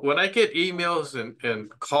emails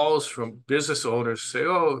and calls from business owners say,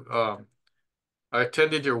 oh, I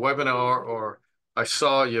attended your webinar or I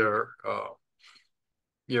saw your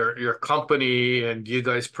company and you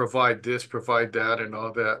guys provide this, provide that and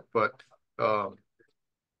all that. But,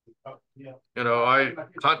 I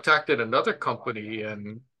contacted another company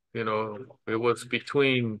and, it was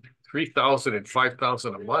between 3,000 and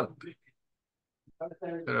 5,000 a month.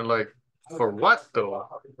 And I'm like, for what though,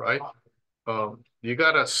 right? You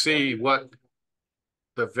got to see what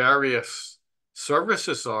the various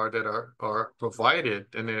services are that are provided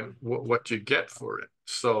and then what you get for it.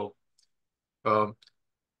 So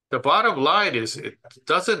the bottom line is it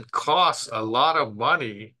doesn't cost a lot of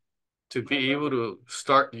money to be able to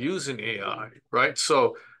start using AI, right?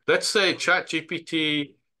 So let's say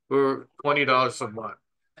ChatGPT for $20 a month.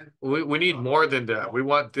 We need more than that. We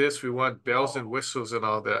want this, we want bells and whistles and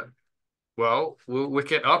all that. Well, we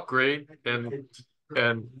can upgrade and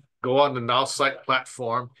go on the NowSite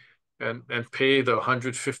platform and pay the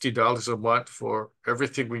 $150 a month for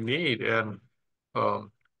everything we need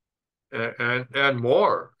um and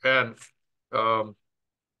more. And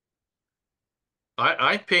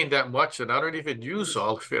I'm paying that much and I don't even use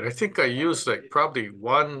all of it. I think I use like probably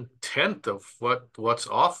 1/10 of what's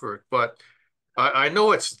offered, but I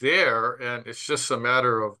know it's there and it's just a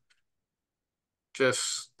matter of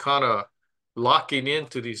just kind of locking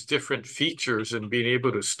into these different features and being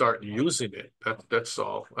able to start using it. That's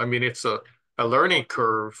all. I mean, it's a learning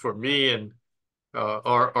curve for me and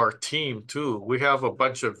our team too. We have a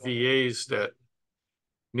bunch of VAs that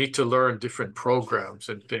need to learn different programs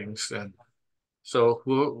and things, and so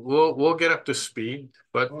we'll get up to speed.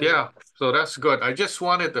 But yeah, so that's good. I just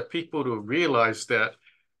wanted the people to realize that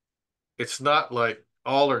it's not like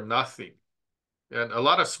all or nothing. And a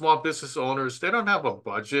lot of small business owners, they don't have a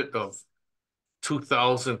budget of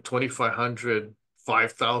 2,000, 2,500,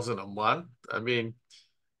 5,000 a month. I mean,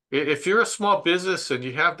 if you're a small business and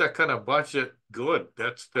you have that kind of budget, good.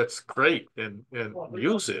 That's great and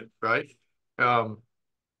use it, right?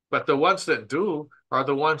 But the ones that do, are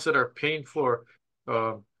the ones that are paying for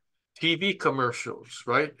TV commercials,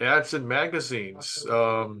 right? Ads in magazines.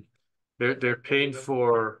 They're paying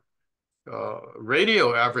for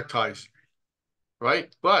radio advertising,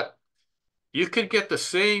 right? But you could get the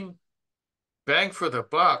same bang for the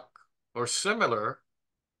buck or similar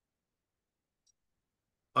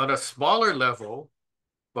on a smaller level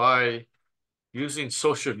by using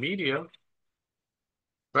social media,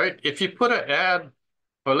 right? If you put an ad,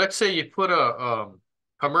 or let's say you put a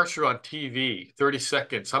commercial on TV, 30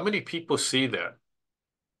 seconds, how many people see that?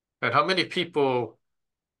 And how many people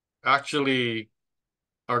actually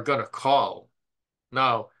are going to call?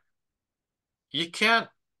 Now, you can't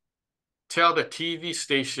tell the TV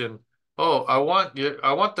station, oh, I want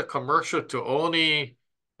the commercial to only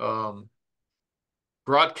um,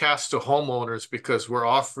 broadcast to homeowners because we're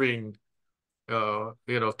offering, to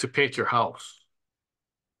paint your house.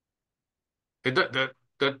 The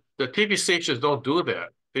TV stations don't do that.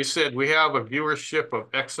 They said we have a viewership of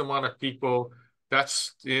X amount of people.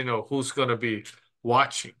 That's, who's going to be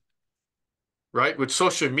watching, right? With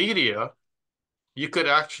social media, you could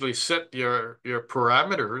actually set your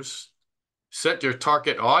parameters, set your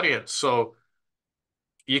target audience. So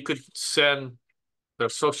you could send the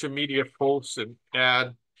social media posts and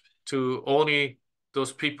ad to only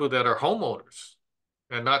those people that are homeowners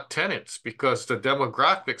and not tenants because the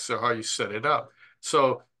demographics are how you set it up.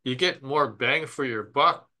 So you get more bang for your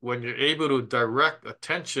buck when you're able to direct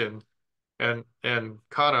attention and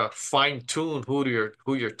kind of fine tune who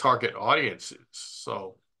your target audience is.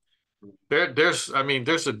 So there's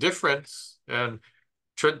a difference. And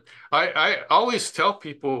I always tell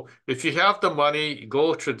people if you have the money,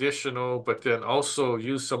 go traditional, but then also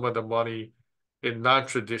use some of the money in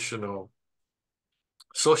non-traditional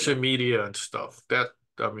social media and stuff.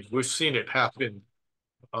 We've seen it happen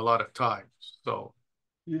a lot of times. So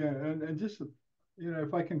Yeah, and just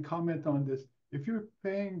if I can comment on this, if you're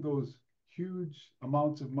paying those huge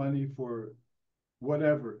amounts of money for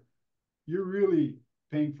whatever, you're really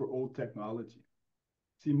paying for old technology.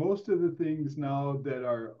 See, most of the things now that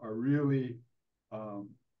are really um,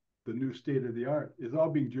 the new state of the art is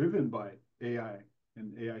all being driven by AI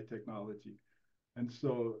and AI technology. And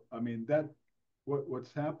so, I mean,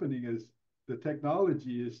 what's happening is the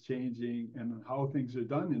technology is changing and how things are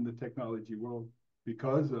done in the technology world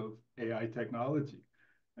because of AI technology.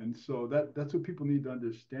 And so that's what people need to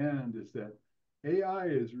understand is that AI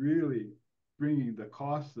is really bringing the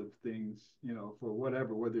cost of things, for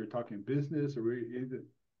whatever, whether you're talking business or you're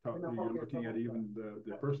looking at even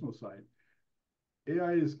the personal side.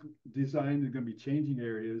 AI is designed and going to be changing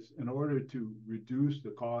areas in order to reduce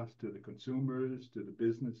the cost to the consumers, to the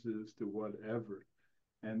businesses, to whatever.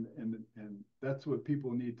 And that's what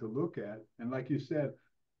people need to look at. And like you said,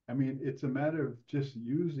 I mean, it's a matter of just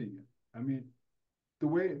using it. I mean, the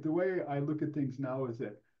way I look at things now is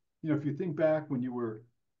that, if you think back when you were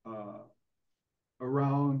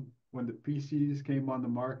around when the PCs came on the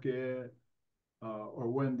market, or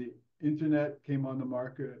when the internet came on the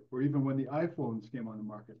market, or even when the iPhones came on the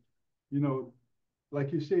market, you know,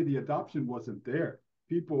 like you say, the adoption wasn't there.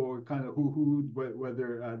 People were kind of hoo-hooed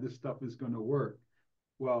whether this stuff is going to work.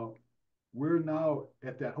 Well, we're now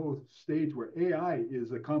at that whole stage where AI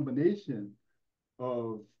is a combination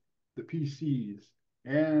of the PCs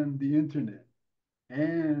and the internet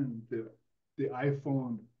and the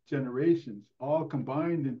iPhone generations all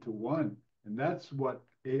combined into one. And that's what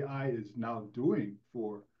AI is now doing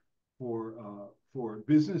for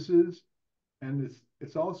businesses, and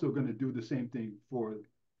it's also going to do the same thing for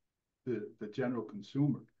the general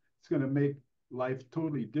consumer. It's going to make life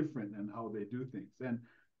totally different in how they do things. And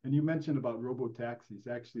you mentioned about robo taxis.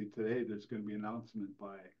 Actually, today there's going to be an announcement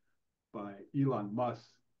by Elon Musk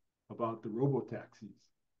about the robo taxis,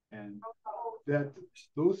 and that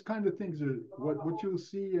those kind of things are what you'll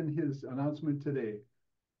see in his announcement today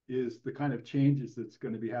is the kind of changes that's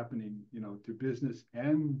going to be happening, to business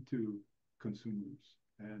and to consumers.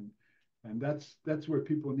 And that's where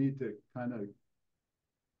people need to kind of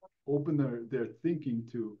open their thinking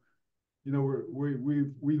to,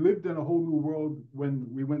 we lived in a whole new world when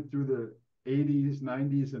we went through the 80s,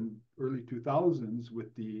 90s, and early 2000s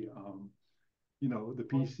with the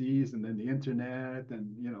PCs and then the internet,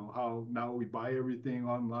 and how now we buy everything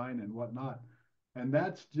online and whatnot. And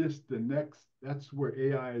that's just that's where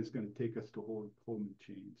AI is going to take us to whole new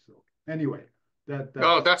change. So anyway, no,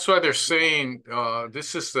 that's that's why they're saying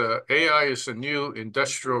this is the AI is a new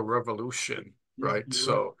industrial revolution, yeah, right?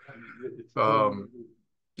 you're right. So It's a whole um, new,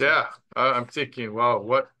 yeah, yeah, I'm thinking, wow,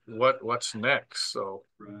 what's next? So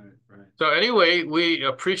right, right. so anyway, we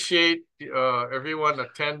appreciate everyone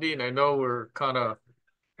attending. I know we're kind of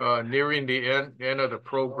nearing the end of the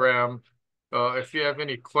program. If you have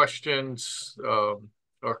any questions or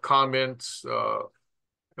comments,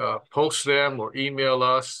 post them or email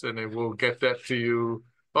us, and then we'll get that to you.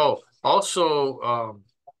 Oh, also,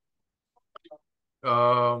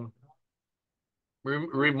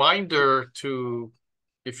 reminder to,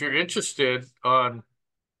 if you're interested on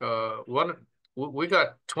one, we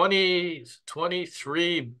got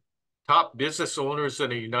 23 top business owners in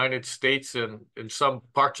the United States and in some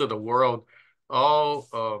parts of the world,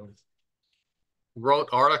 all wrote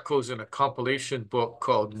articles in a compilation book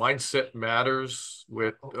called Mindset Matters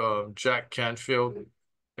with Jack Canfield.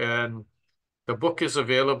 And the book is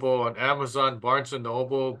available on Amazon, Barnes and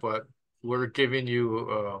Noble, but we're giving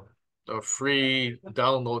you a free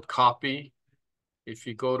download copy if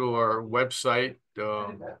you go to our website.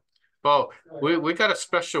 Oh, we got a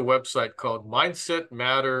special website called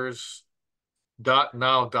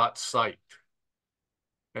mindsetmatters.now.site.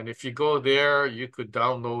 And if you go there, you could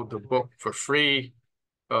download the book for free.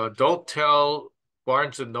 Don't tell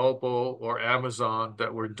Barnes and Noble or Amazon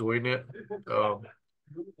that we're doing it.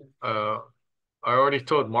 I already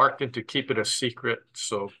told Martin to keep it a secret.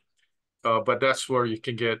 So, but that's where you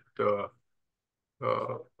can get a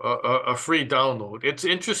free download. It's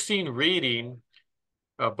interesting reading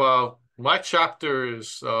about my chapter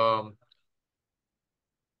is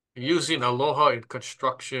using Aloha in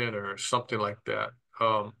construction or something like that.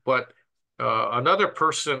 But another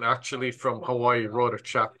person actually from Hawaii wrote a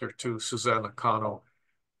chapter too, Susanna Kano,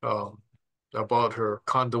 about her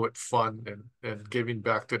conduit fund and giving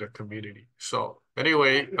back to the community. So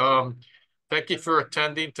anyway, thank you for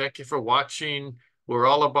attending. Thank you for watching. We're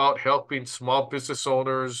all about helping small business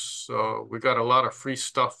owners. We got a lot of free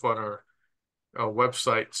stuff on our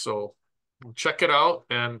website, so check it out,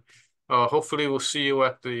 and hopefully we'll see you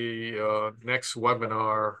at the next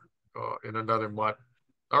webinar in another month.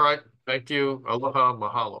 All right. Thank you. Aloha,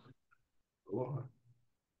 mahalo. Aloha.